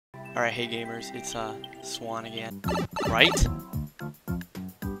Alright, hey gamers, it's Swan again. Right?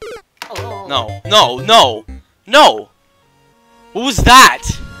 No, no, no! No! What was that?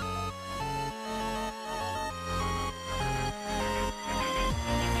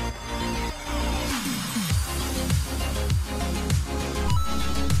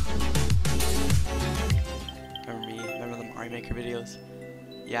 Remember me? Remember the Mario Maker videos?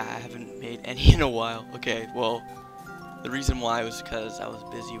 Yeah, I haven't made any in a while. Okay, well, the reason why was because I was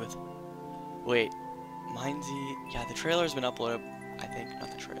busy with... Wait, Mindsy... Yeah, the trailer's been uploaded, I think. Not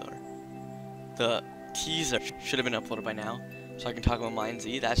the trailer. The teaser should have been uploaded by now, so I can talk about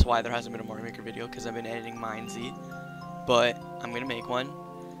Mindsy. That's why there hasn't been a Mario Maker video, because I've been editing Mindsy. But I'm gonna make one.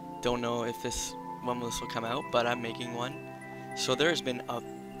 Don't know if when this will come out, but I'm making one. So there's been a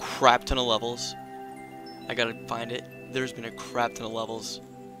crap ton of levels. I gotta find it. There's been a crap ton of levels.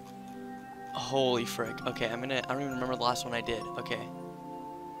 Holy frick. Okay, I don't even remember the last one I did. Okay.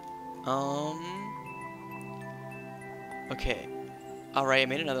 Okay. Alright, I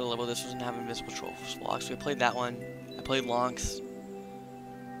made another level. This doesn't have invisible trophies blocks. So I played that one. I played Lonks.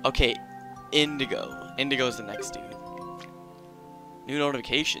 Okay, Indigo. Indigo's the next dude. New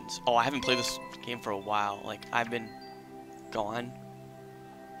notifications. Oh, I haven't played this game for a while. Like, I've been gone.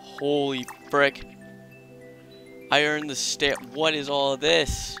 Holy frick. I earned the stamp. What is all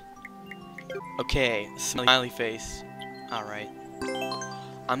this? Okay, smiley face. Alright.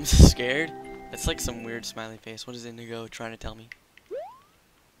 I'm scared. That's like some weird smiley face. What is Indigo trying to tell me?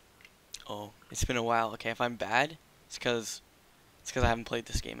 Oh, it's been a while. Okay, if I'm bad, it's because I haven't played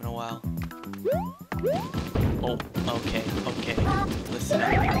this game in a while. Oh, okay, okay. Listen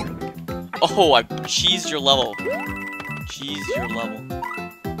up. Oh, I cheesed your level. Cheesed your level.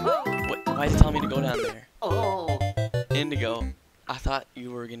 What? Why is it telling me to go down there? Indigo, I thought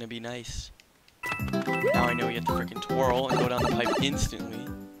you were gonna be nice. Now I know you have to freaking twirl and go down the pipe instantly.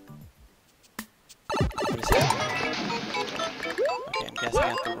 What is happening? Okay, I'm guessing I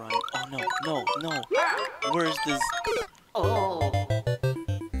have to run. Oh no, no, no! Where's this?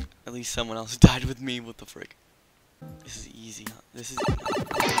 At least someone else died with me. What the frick? This is easy. Huh? This is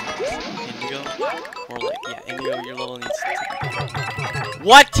Indigo. Or like, yeah, Indigo. Your level needs to.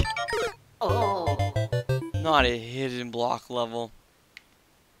 What? Not a hidden block level.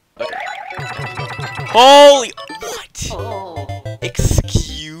 Okay. Holy! What?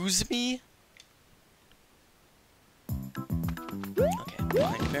 Excuse me? Okay,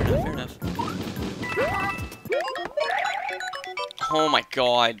 fine. Fair enough, fair enough. Oh my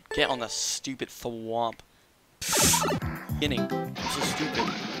god. Get on the stupid thwomp. Beginning. So stupid.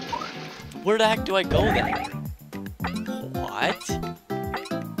 Where the heck do I go then? What?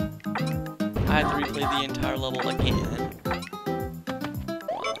 I have to replay the entire level again.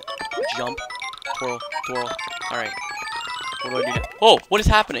 Jump. Twirl. Twirl. Alright. What do I do now? Oh! What is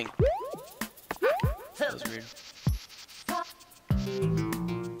happening? That was weird.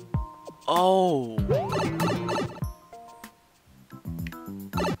 Oh!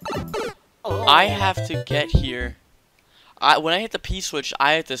 I have to get here. When I hit the P switch,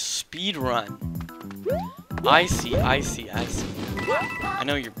 I have to speed run. I see, I see, I see. I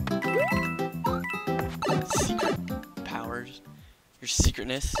know your secret powers. Your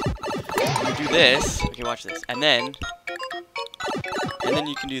secretness. You do this. Okay, watch this. And then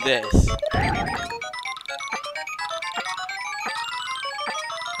you can do this.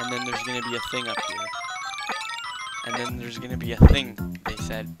 And then there's gonna be a thing up here. And then there's gonna be a thing, they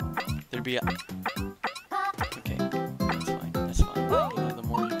said. There'd be a... Okay, that's fine, that's fine. You know, the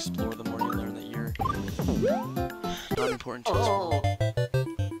more you explore, the more you learn that you're not important to this world.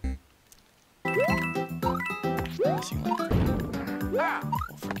 Missing like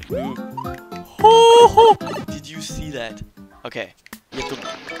freaking move. Oh, did you see that? Okay, you have to...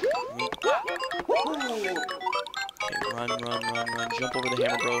 Okay, run, run, run, run. Jump over the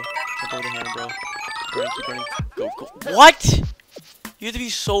hammer, bro. Jump over the hammer, bro. Keep running, keep running. Go, go. What? You have to be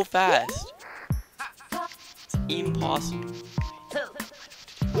so fast. It's impossible.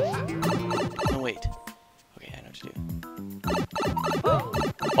 No, wait. Okay, I know what to do.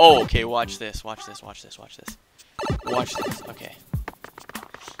 Oh, okay, watch this, watch this, watch this, watch this. Watch this, okay.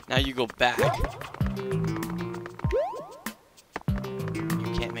 Now you go back. You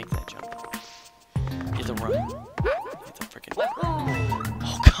can't make that jump. You have to run. You have to freaking...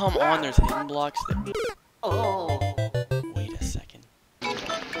 Oh, come on, there's hidden blocks there. Wait a second.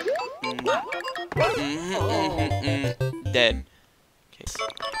 Dead. Okay, it's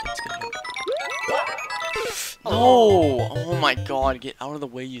gonna jump. No! Oh my god, get out of the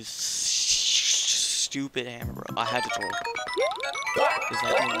way, you stupid hammer, bro. I had to throw. Is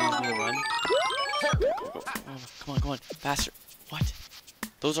that gonna lose me the run? Go, go, go. Oh, come on, come on. Faster. What?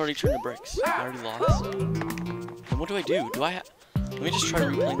 Those already turned to bricks. I already lost. Then what do I do? Let me just try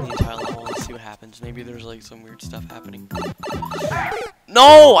replaying the entire level and see what happens. Maybe there's like some weird stuff happening.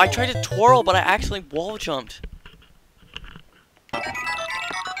 No! I tried to twirl, but I actually wall jumped.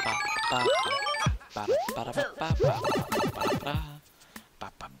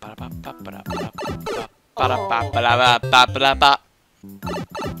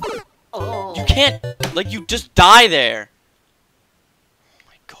 You can't, like, you just die there.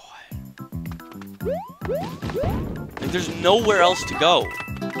 Like, there's nowhere else to go.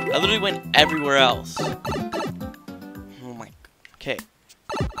 I literally went everywhere else. Oh my... Okay.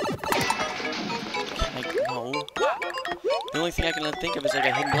 No. The only thing I can think of is like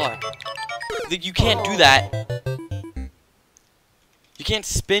a hidden block. Like, you can't do that. You can't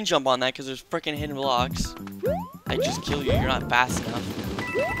spin jump on that because there's freaking hidden blocks. I just kill you. You're not fast enough.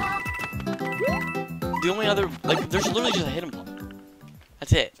 The only other... Like, there's literally just a hidden block.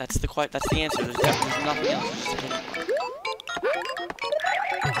 That's it. That's the answer. There's nothing else. It's just a hidden block.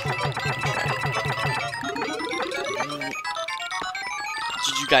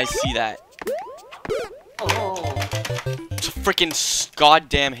 Did you guys see that? It's a freaking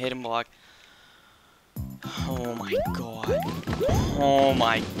goddamn hidden block. Oh my god. Oh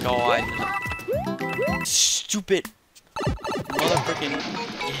my god. Stupid motherfucking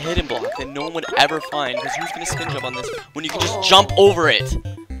hidden block that no one would ever find. Because who's gonna spin jump on this when you can just jump over it?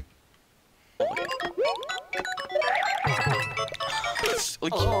 Okay.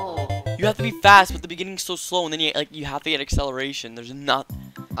 Like, you have to be fast, but the beginning's so slow, and then you have to get acceleration. There's not,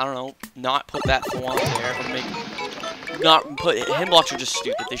 I don't know, not put that thwomp there, or hidden blocks are just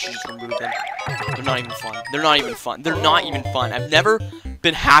stupid. They should just remove them. They're not even fun. They're not even fun. They're not even fun. I've never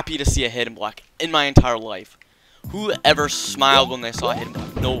been happy to see a hidden block in my entire life. Who ever smiled when they saw a hidden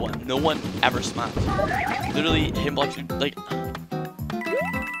block? No one. No one ever smiled. Literally, hidden blocks are, like,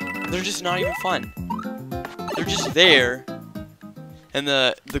 they're just not even fun. They're just there. And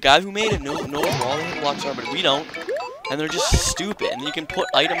the guy who made it knows where all the hidden blocks are, but we don't. And they're just stupid. And you can put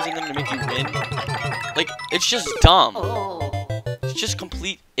items in them to make you win. Like, it's just dumb. It's just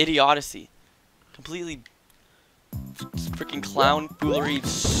complete idiocy. Completely freaking clown foolery,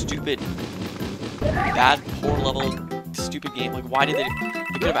 stupid, bad, poor level, stupid game. Like, why did they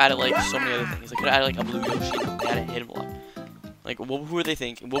could have added, like, so many other things. They could have added, like, a blue Yoshi. They added a hidden block. Like, who were they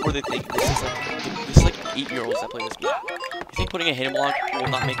thinking? What were they thinking? This is like 8-year-olds that play this game. You think putting a hidden block will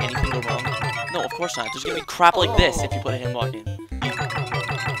not make anything go wrong? No, of course not. There's gonna be crap like this if you put a hidden block in.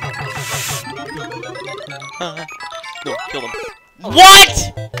 No, kill them.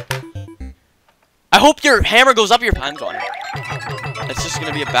 What? I hope your hammer goes up your time's gone. That's just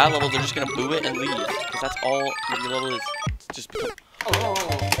gonna be a bad level. They're just gonna boo it and leave. Because that's all your level is. It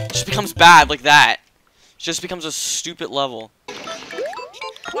just becomes bad like that. It just becomes a stupid level.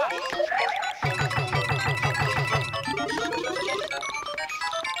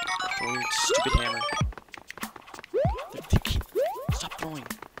 Stupid hammer. Stop throwing.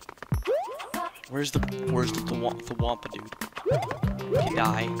 Where's the Wampa dude? He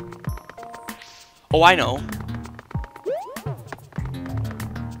die. Oh, I know.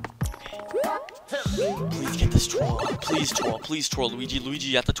 Okay. Please get this twirl. Please twirl. Please twirl, Luigi. Luigi,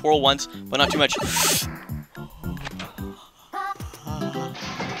 you have to twirl once, but not too much.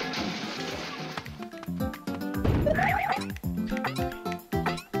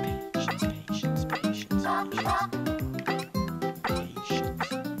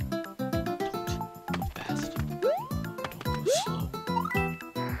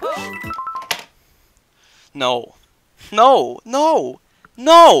 No. No. No.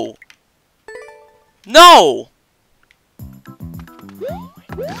 No. No. Oh my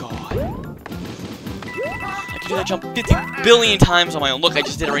god. I can do that jump 50 billion times on my own. Look, I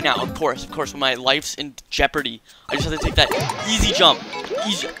just did it right now. Of course, when my life's in jeopardy, I just have to take that easy jump.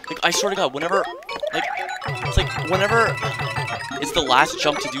 Easy. Like, I swear to God, whenever, like, it's like, whenever it's the last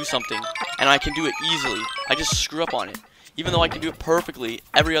jump to do something, and I can do it easily, I just screw up on it. Even though I can do it perfectly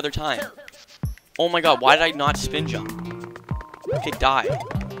every other time. Oh my god, why did I not spin jump? Okay, die.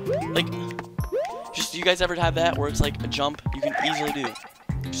 Like, just, do you guys ever have that where it's like a jump you can easily do?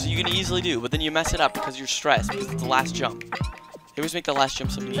 So you can easily do, but then you mess it up because you're stressed because it's the last jump. They always make the last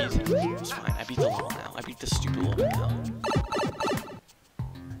jump something easy. It's fine, I beat the level now. I beat the stupid level now.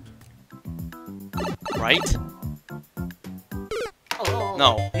 Right?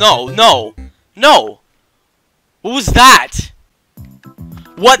 No, no, no, no! What was that?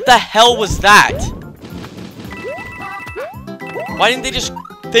 What the hell was that? Why didn't they just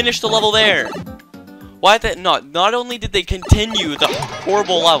finish the level there? Why did they not only did they continue the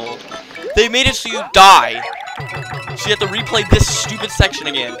horrible level, they made it so you die. So you have to replay this stupid section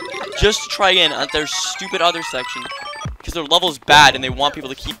again. Just to try again at their stupid other section. Because their level is bad and they want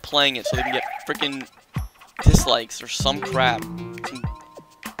people to keep playing it so they can get freaking dislikes or some crap.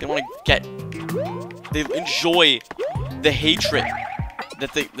 They want to get... They enjoy the hatred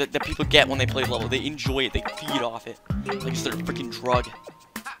that people get when they play the level. They enjoy it. They feed off it. Like it's their freaking drug.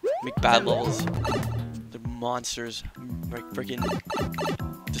 Make bad levels. They're monsters. Like freaking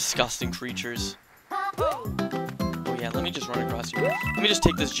disgusting creatures. Oh yeah, let me just run across here. Let me just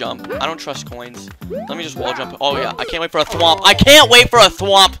take this jump. I don't trust coins. Let me just wall jump. Oh yeah, I can't wait for a thwomp. I can't wait for a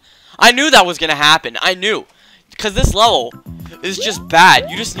thwomp. I knew that was gonna happen. I knew. Because this level is just bad.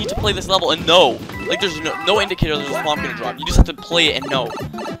 You just need to play this level and know. Like there's no indicator there's a thwomp gonna drop. You just have to play it and know.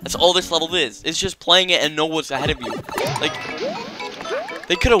 That's all this level is. It's just playing it and know what's ahead of you. Like,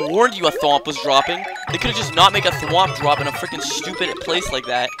 they could have warned you a thwomp was dropping. They could have just not make a thwomp drop in a freaking stupid place like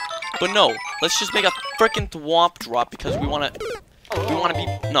that. But no, let's just make a freaking thwomp drop because we wanna be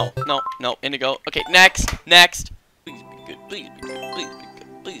no, Indigo. Okay, next. Please be good, please be good, please be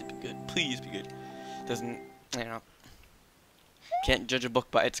good, please be good, please be good. Doesn't, you know. Can't judge a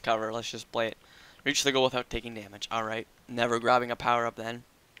book by its cover, let's just play it. Reach the goal without taking damage. Alright. Never grabbing a power up then.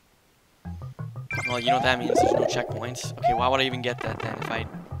 Well, you know what that means, there's no checkpoints. Okay, why would I even get that then if I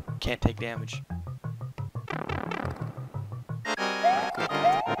can't take damage?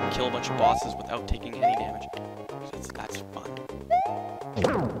 Kill a bunch of bosses without taking any damage. That's fun.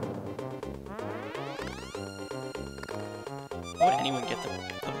 Why would anyone get the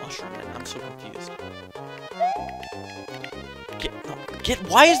mushroom then? I'm so confused.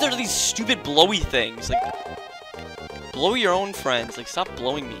 Why is there these stupid blowy things? Like, blow your own friends. Like, stop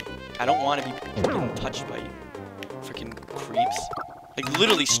blowing me. I don't want to be freaking touched by you. Freaking creeps. Like,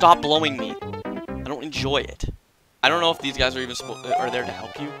 literally, stop blowing me. I don't enjoy it. I don't know if these guys are even are there to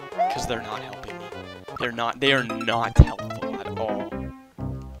help you, because they're not helping me. They are not helpful at all.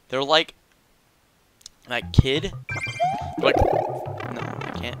 They're like that kid. They're like, no,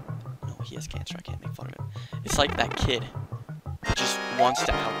 I can't. No, he has cancer. I can't make fun of him. It's like that kid that just wants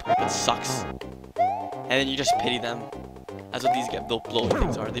to help, but sucks. And then you just pity them. That's what these blowy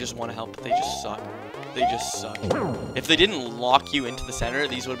things are. They just want to help, but they just suck. They just suck. If they didn't lock you into the center,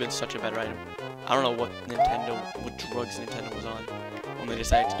 these would have been such a better item. I don't know what drugs Nintendo was on when they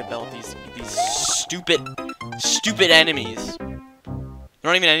decided to develop these stupid enemies. They're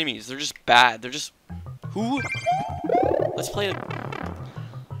not even enemies. They're just bad. They're just who? Let's play it.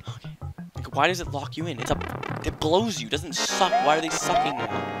 Okay. Like, why does it lock you in? It blows you. It doesn't suck. Why are they sucking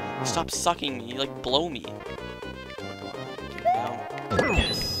now? Stop sucking me. You like blow me.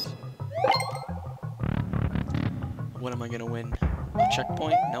 Yes. What am I gonna win? A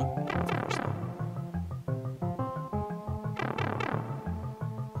checkpoint? No. Of course not.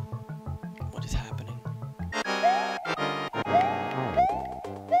 What is happening?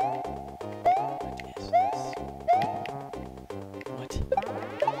 What?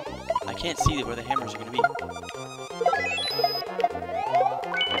 I can't see where the hammers are gonna be. Oh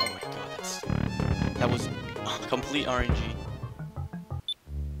my god, that was complete RNG.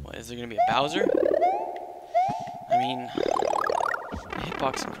 What, is there gonna be a Bowser? I mean, my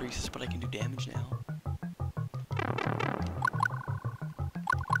hitbox increases, but I can do damage now.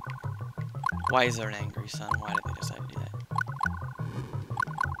 Why is there an angry sun? Why did they decide to do that?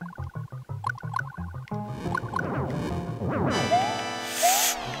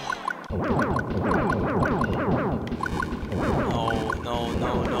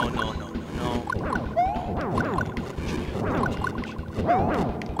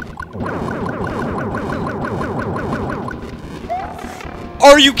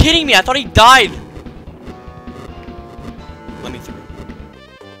 Are you kidding me? I thought he died. Let me through.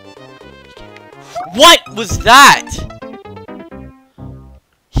 What was that?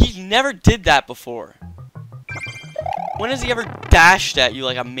 He never did that before. When has he ever dashed at you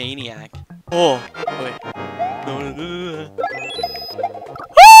like a maniac? Oh, wait. No.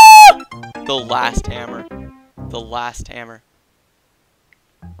 Ah! The last hammer. The last hammer.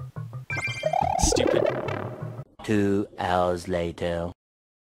 Stupid. 2 hours later.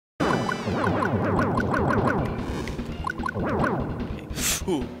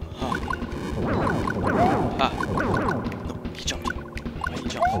 Ooh. No, he jumped. Why did he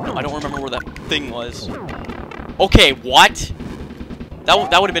jump? No, I don't remember where that thing was. Okay, what? That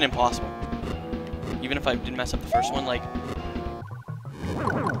would have been impossible. Even if I didn't mess up the first one, like.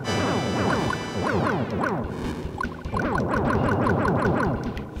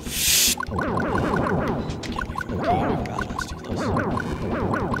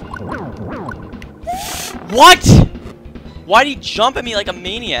 What? Why'd he jump at me like a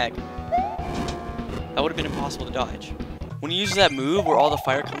maniac? That That would have been impossible to dodge. When you use that move where all the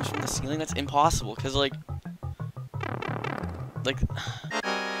fire comes from the ceiling, that's impossible. Because, like,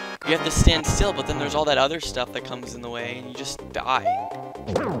 you have to stand still, but then there's all that other stuff that comes in the way, and you just die.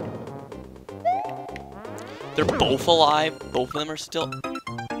 They're both alive. Both of them are still...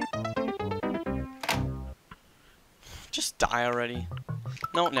 Just die already.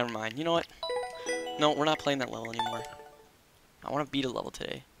 No, never mind. You know what? No, we're not playing that level anymore. I want to beat a level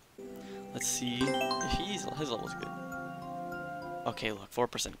today. Let's see if his level's good. Okay, look,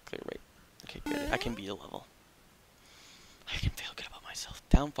 4% clear rate. Okay, good. I can beat a level. I can feel good about myself.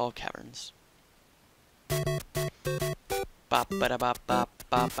 Downfall Caverns. Ba ba da ba ba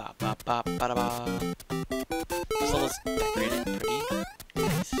ba ba ba ba ba da ba. This level's decorated pretty.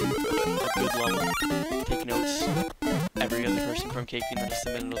 Nice. A good level. Take notes. Every other person from KP that has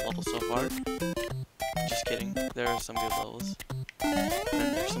submitted a level so far. Just kidding. There are some good levels.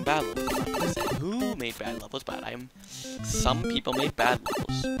 And there's some bad levels. I'm not gonna say who made bad levels, but some people made bad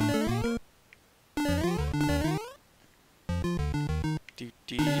levels.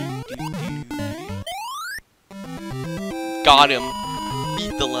 Got him.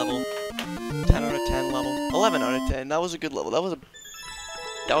 Beat the level. 10 out of 10 level. 11 out of 10. That was a good level. That was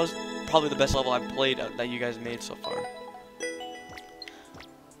probably the best level I've played that you guys made so far.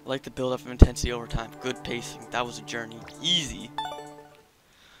 I like the build up of intensity over time. Good pacing. That was a journey. Easy.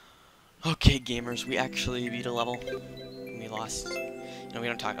 Okay, gamers, we actually beat a level. We lost. You know, we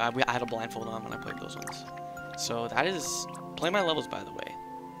don't talk. I had a blindfold on when I played those ones. So that is. Play my levels, by the way.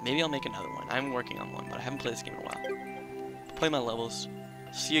 Maybe I'll make another one. I'm working on one, but I haven't played this game in a while. Play my levels.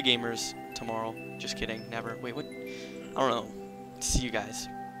 See you, gamers, tomorrow. Just kidding. Never. Wait, what? I don't know. See you guys.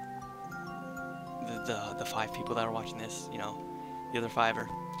 The 5 people that are watching this, you know, the other 5 are.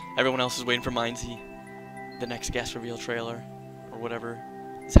 Everyone else is waiting for Mindsy, the next guest reveal trailer, or whatever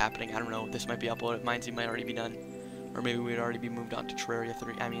is happening. I don't know. This might be uploaded. Mindsy might already be done, or maybe we'd already be moved on to Terraria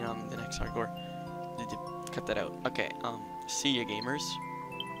 3. I mean, the next hardcore. Cut that out. Okay. See ya, gamers.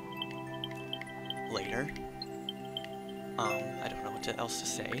 Later. I don't know what else to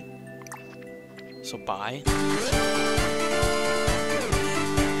say. So bye.